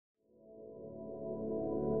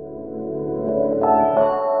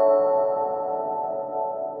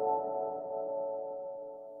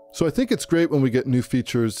So I think it's great when we get new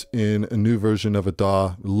features in a new version of a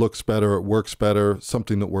DAW. It looks better, it works better,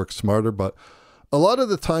 something that works smarter. But a lot of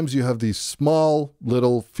the times you have these small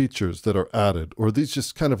little features that are added, or these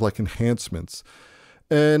just kind of like enhancements.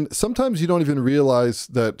 And sometimes you don't even realize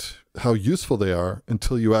that how useful they are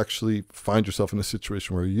until you actually find yourself in a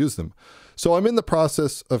situation where you use them. So I'm in the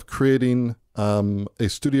process of creating a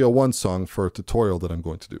Studio One song for a tutorial that I'm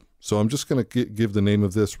going to do. So I'm just going to give the name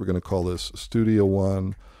of this. We're going to call this Studio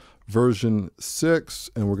One version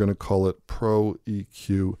 6, and we're going to call it Pro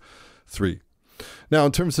EQ 3. Now,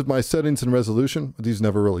 in terms of my settings and resolution, these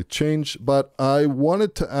never really change, but I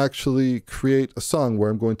wanted to actually create a song where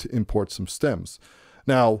I'm going to import some stems.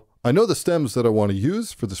 Now, I know the stems that I want to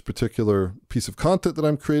use for this particular piece of content that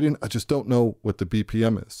I'm creating. I just don't know what the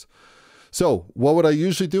BPM is. So what would I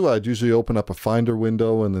usually do? I'd usually open up a Finder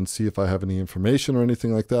window and then see if I have any information or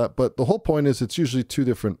anything like that. But the whole point is it's usually two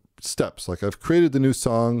different steps. Like I've created the new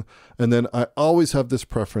song, and then I always have this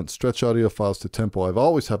preference, stretch audio files to tempo. I've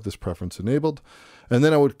always have this preference enabled. And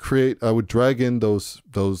then I would drag in those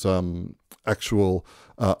actual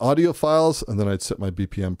audio files, and then I'd set my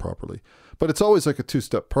BPM properly. But it's always like a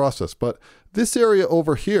two-step process. But this area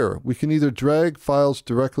over here, we can either drag files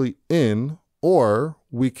directly in, or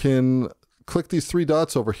we can click these three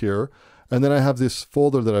dots over here, and then I have this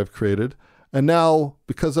folder that I've created. And now,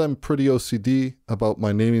 because I'm pretty OCD about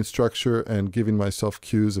my naming structure and giving myself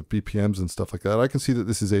cues of BPMs and stuff like that, I can see that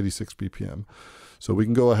this is 86 BPM. So we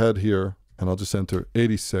can go ahead here, and I'll just enter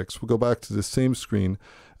 86. We'll go back to the same screen,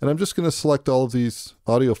 and I'm just going to select all of these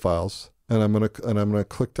audio files, and I'm going to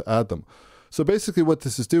click to add them. So basically what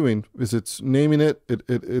this is doing is it's naming it,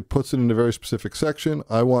 it puts it in a very specific section.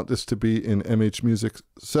 I want this to be in MH Music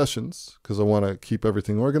Sessions because I want to keep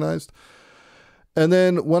everything organized. And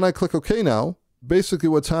then when I click OK now, basically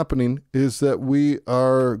what's happening is that we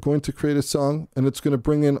are going to create a song, and it's going to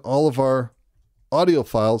bring in all of our audio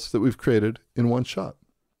files that we've created in one shot.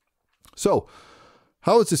 So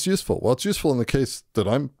how is this useful? Well, it's useful in the case that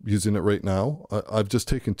I'm using it right now. I've just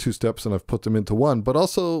taken two steps and I've put them into one. But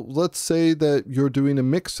also, let's say that you're doing a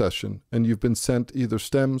mix session and you've been sent either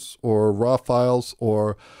stems or raw files,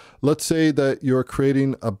 or let's say that you're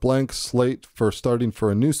creating a blank slate for starting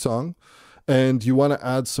for a new song and you want to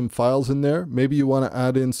add some files in there. Maybe you want to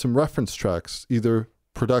add in some reference tracks, either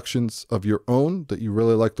productions of your own that you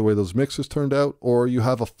really like the way those mixes turned out, or you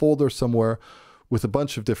have a folder somewhere with a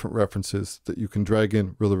bunch of different references that you can drag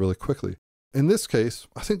in really, really quickly. In this case,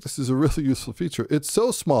 I think this is a really useful feature. It's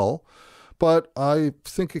so small, but I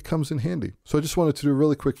think it comes in handy. So I just wanted to do a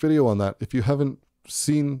really quick video on that. If you haven't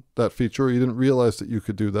seen that feature, or you didn't realize that you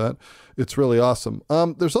could do that, it's really awesome.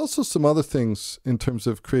 There's also some other things in terms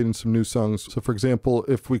of creating some new songs. So for example,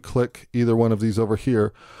 if we click either one of these over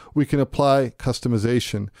here, we can apply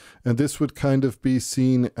customization, and this would kind of be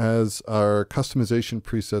seen as our customization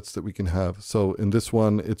presets that we can have. So in this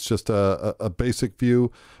one, it's just a basic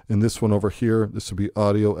view. In this one over here, this would be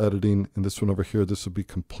audio editing. In this one over here, this would be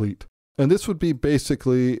complete. And this would be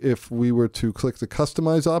basically if we were to click the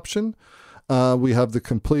customize option. We have the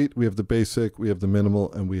complete, we have the basic, we have the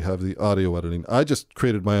minimal, and we have the audio editing. I just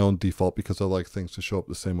created my own default because I like things to show up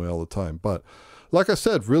the same way all the time. But like I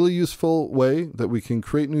said, really useful way that we can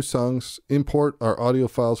create new songs, import our audio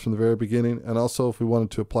files from the very beginning, and also if we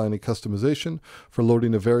wanted to apply any customization for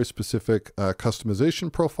loading a very specific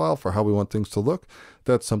customization profile for how we want things to look,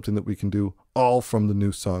 that's something that we can do all from the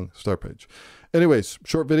new song start page. Anyways,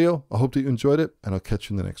 short video. I hope that you enjoyed it, and I'll catch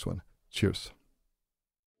you in the next one. Cheers.